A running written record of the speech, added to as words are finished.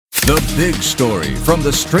The Big Story from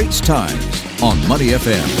the Straits Times on Money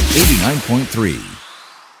FM 89.3.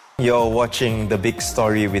 You're watching The Big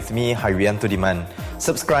Story with me, Harianto Diman.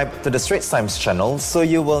 Subscribe to the Straits Times channel so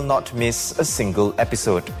you will not miss a single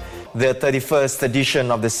episode. The 31st edition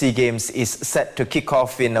of the SEA Games is set to kick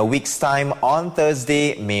off in a week's time on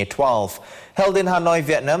Thursday, May 12th. Held in Hanoi,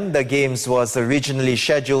 Vietnam, the Games was originally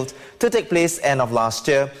scheduled to take place end of last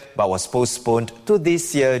year but was postponed to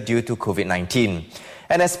this year due to COVID-19.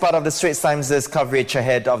 And as part of the Straits Times' coverage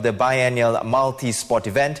ahead of the biennial multi-sport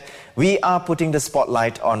event, we are putting the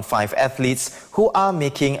spotlight on 5 athletes who are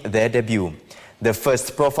making their debut. The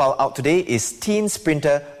first profile out today is teen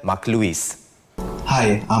sprinter Mark Lewis.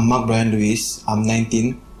 Hi, I'm Mark Brian Lewis. I'm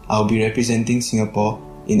 19. I'll be representing Singapore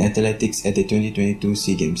in athletics at the 2022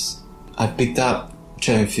 SEA Games. I picked up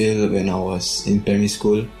track and field when I was in primary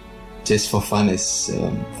school, just for fun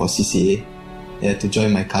for CCA. To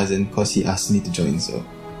join my cousin because he asked me to join. So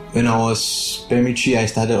when I was primary 3, I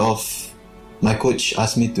started off. My coach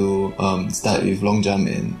asked me to start with long jump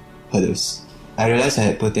and hurdles. I realized I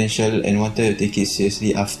had potential and wanted to take it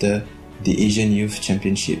seriously after the Asian Youth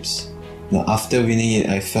Championships. Now, after winning it,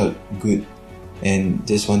 I felt good and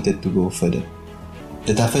just wanted to go further.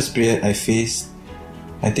 The toughest period I faced,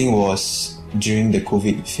 I think, was during the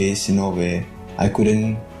COVID phase, where I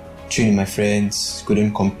couldn't train with my friends,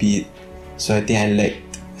 couldn't compete. So I think I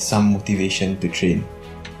lacked some motivation to train.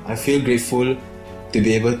 I feel grateful to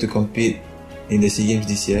be able to compete in the SEA Games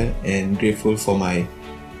this year and grateful for my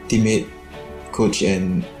teammate, coach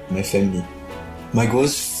and my family. My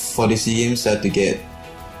goals for the SEA Games are to get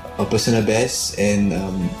a personal best and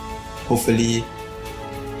hopefully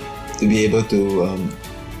to be able to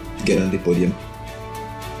get on the podium.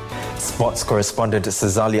 Sports correspondent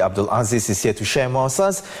Sazali Abdul Aziz is here to share more with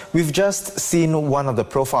us. We've just seen one of the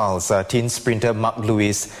profiles, teen sprinter Mark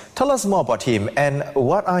Lewis. Tell us more about him and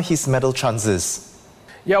what are his medal chances?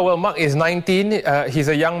 Yeah, well, Mark is 19. He's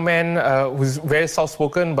a young man who's very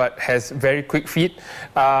soft-spoken but has very quick feet.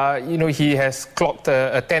 He has clocked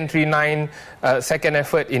a 10.39 second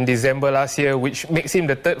effort in December last year, which makes him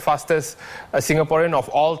the third fastest Singaporean of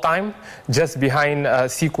all time, just behind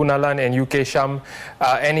C. Kunalan and UK Sham.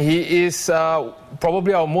 And he is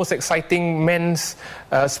probably our most exciting men's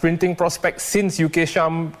sprinting prospect since UK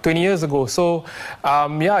Sham 20 years ago. So,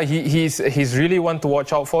 he's really one to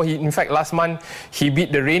watch out for. In fact, last month, he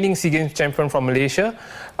beat the reigning SEA Games champion from Malaysia.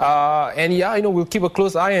 We'll keep a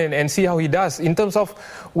close eye and see how he does. In terms of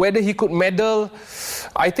whether he could medal,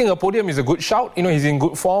 I think a podium is a good shout. He's in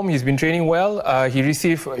good form. He's been training well. He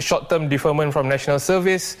received short-term deferment from National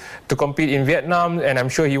Service to compete in Vietnam, and I'm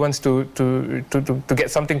sure he wants to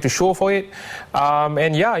get something to show for it.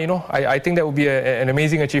 I think that would be an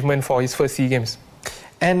amazing achievement for his first SEA Games.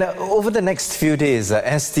 And over the next few days,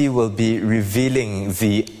 ST will be revealing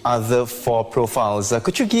the other 4 profiles.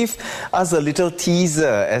 Could you give us a little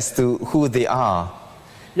teaser as to who they are?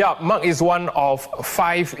 Yeah, Mark is one of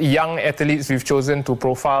 5 young athletes we've chosen to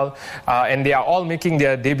profile, and they are all making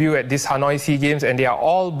their debut at this Hanoi SEA Games, and they are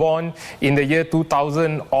all born in the year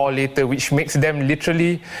 2000 or later, which makes them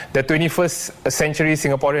literally the 21st century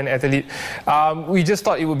Singaporean athlete. We just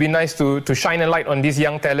thought it would be nice to shine a light on these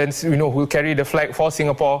young talents, who will carry the flag for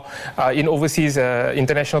Singapore in overseas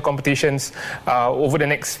international competitions over the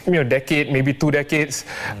next decade, maybe 2 decades,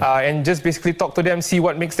 and just basically talk to them, see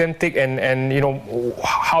what makes them tick, and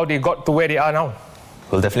how they got to where they are now.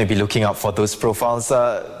 We'll definitely be looking out for those profiles.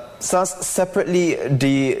 Separately,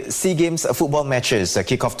 the SEA Games football matches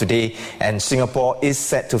kick off today and Singapore is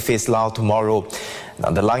set to face Laos tomorrow.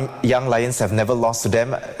 Now, the Young Lions have never lost to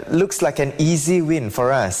them. Looks like an easy win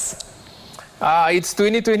for us. It's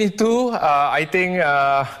 2022. I think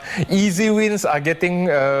easy wins are getting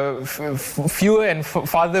fewer and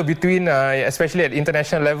farther between, especially at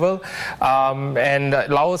international level. And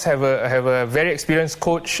Laos have a very experienced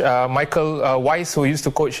coach, Michael Weiss, who used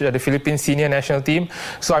to coach the Philippines senior national team.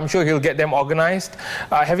 So I'm sure he'll get them organised.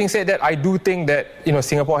 Having said that, I do think that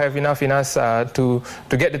Singapore have enough in us to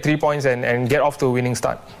get the 3 points and get off to a winning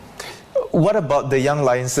start. What about the Young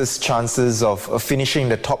Lions' chances of finishing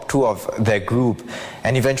the top 2 of their group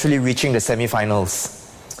and eventually reaching the semi-finals?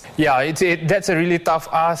 Yeah, that's a really tough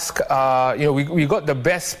ask. We got the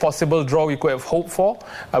best possible draw we could have hoped for.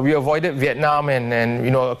 We avoided Vietnam and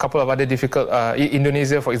a couple of other difficult,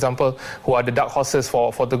 Indonesia, for example, who are the dark horses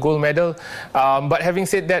for the gold medal. But having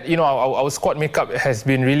said that, our squad makeup has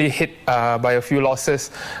been really hit by a few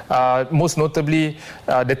losses. Most notably,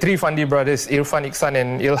 the 3 Fandi brothers, Irfan, Iksan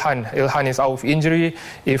and Ilhan. Ilhan is out of injury.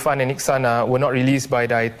 Irfan and Iksan were not released by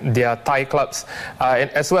their Thai clubs.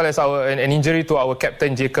 And as well as an injury to our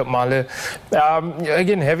captain, Jacob Jacob Mahler.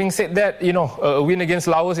 Again, having said that, a win against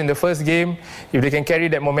Laos in the first game, if they can carry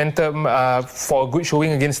that momentum for a good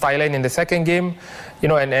showing against Thailand in the second game,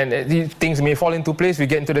 and things may fall into place. We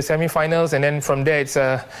get into the semi-finals, and then from there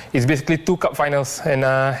it's basically 2 cup finals,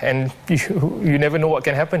 and you never know what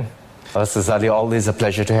can happen. Sazali, always a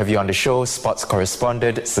pleasure to have you on the show. Sports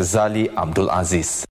correspondent Sazali Abdul Aziz.